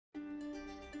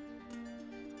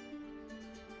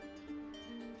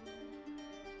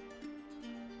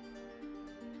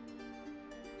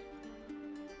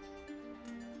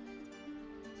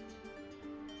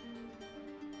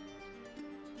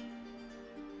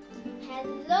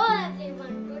Hello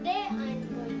everyone, today I am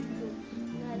going to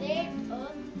narrate a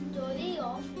story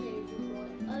of Little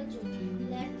Florians.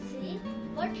 Let's see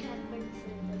what happens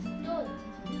in the story.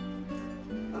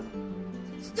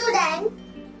 Students,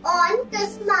 on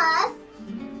Christmas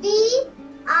we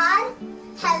are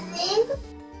having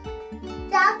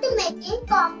craft making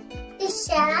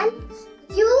competition.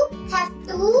 You have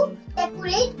to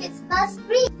decorate Christmas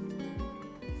tree.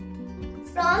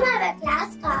 From our class,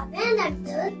 Kavya and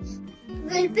Arjun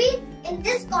will be in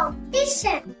this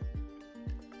competition.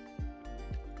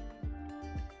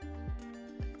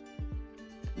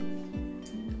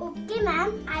 Okay,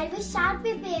 ma'am. I will start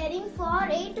preparing for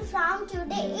it from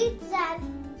today itself.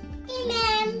 Okay,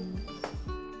 ma'am.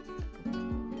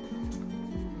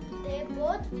 They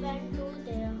both went to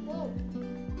their home.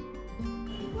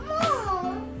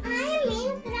 Mom, I am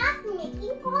in craft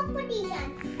making competition.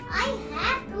 I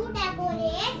have to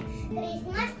decorate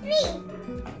Christmas tree.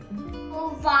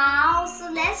 Oh wow,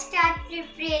 so let's start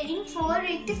preparing for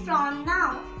it from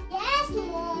now. Yes,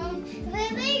 Mom. We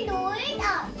will do it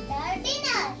after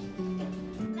dinner.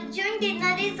 During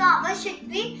dinner is over, should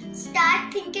we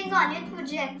start thinking on your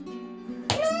project?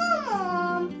 No,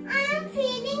 Mom. I am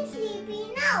feeling sleepy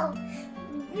now.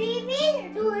 We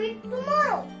will do it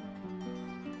tomorrow.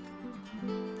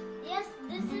 Yes,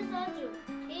 this is Arjun.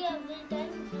 He every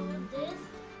time do this.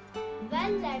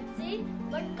 Well, let's see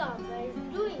what Kavya is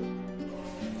doing.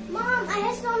 Mom, I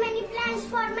have so many plans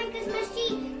for my Christmas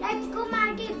tree. Let's go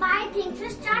market, buy things,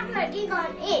 and start working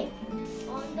on it.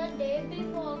 On the day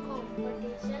before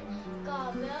competition,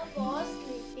 Kavya was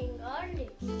sleeping early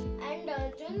and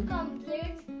Arjun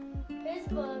completes his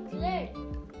work late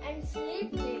and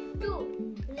sleep late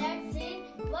too. Let's see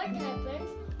what happens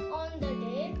on the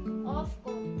day of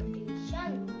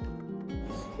competition.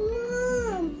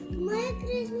 Mom, my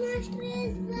Christmas tree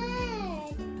is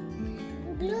wet.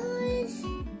 Glue is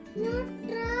not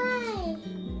dry.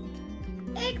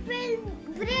 It will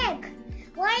break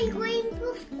while going to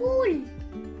school.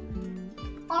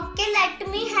 Okay, let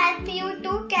me help you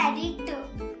to carry it.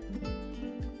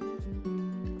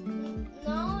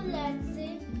 Now let's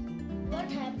see what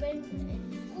happens in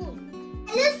school.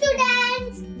 Hello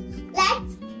students,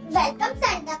 let's welcome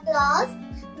Santa Claus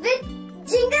with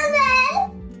Jingle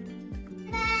Bell.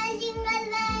 Bell,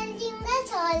 jingles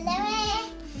all the way.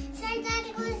 Santa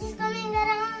Claus is coming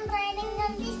around riding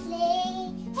on the sleigh.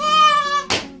 Hey!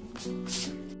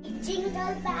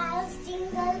 Jingle bells,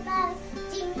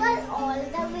 jingle all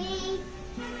the way.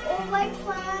 Oh, what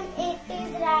fun it is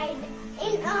ride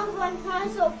in a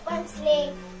one-horse open sleigh.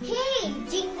 Hey,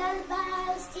 jingle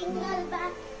bells,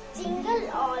 jingle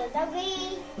all the way.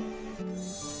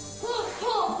 Ho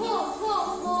ho ho ho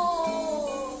ho!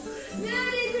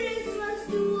 Merry Christmas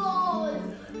to all!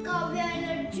 Kavya and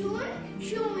Arjun,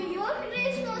 show me your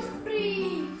Christmas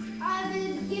tree. I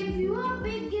will give you a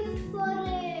big gift for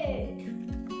it.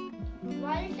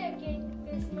 While taking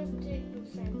Christmas tree to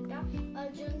Santa,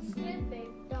 Arjun slipped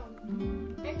it down,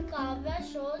 and Kavya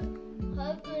showed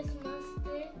her Christmas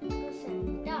tree to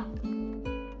Santa.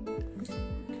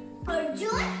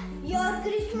 Arjun, your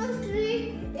Christmas tree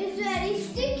is very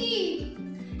sticky.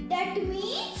 That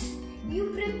means you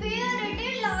prepare it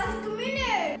in last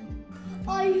minute.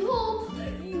 I hope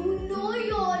you know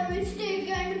your mistake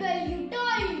and value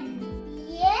time.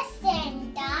 Yes,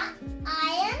 Santa.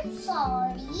 I am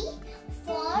sorry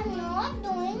for not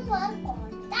doing work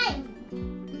on time.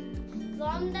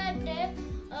 From that day,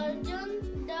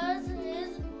 Arjun does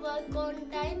his work on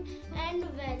time and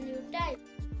value time.